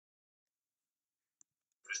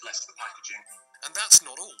There's less of the packaging. And that's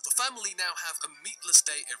not all. The family now have a meatless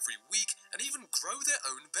day every week and even grow their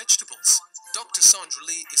own vegetables. Dr. Sandra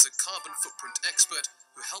Lee is a carbon footprint expert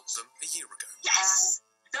who helped them a year ago. Yes!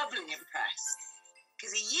 Doubly impressed.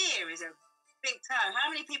 Because a year is a big time. How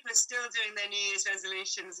many people are still doing their New Year's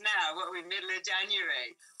resolutions now? What are we, middle of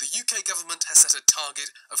January? The UK government has set a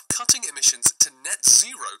target of cutting emissions to net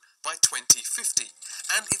zero by 2050.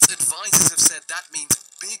 And its advisors have said that means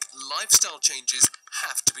big lifestyle changes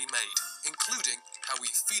have to be made, including how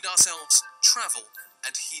we feed ourselves, travel,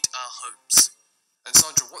 and heat our homes. And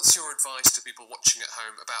Sandra, what's your advice to people watching at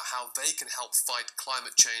home about how they can help fight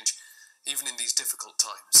climate change, even in these difficult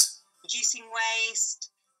times? Reducing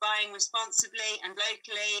waste, buying responsibly and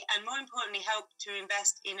locally, and more importantly, help to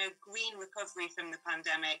invest in a green recovery from the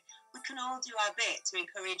pandemic. We can all do our bit to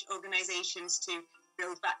encourage organisations to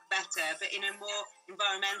build back better, but in a more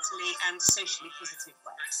environmentally and socially positive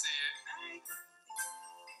way. Great to see you. Bye.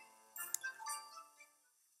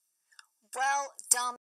 Well done.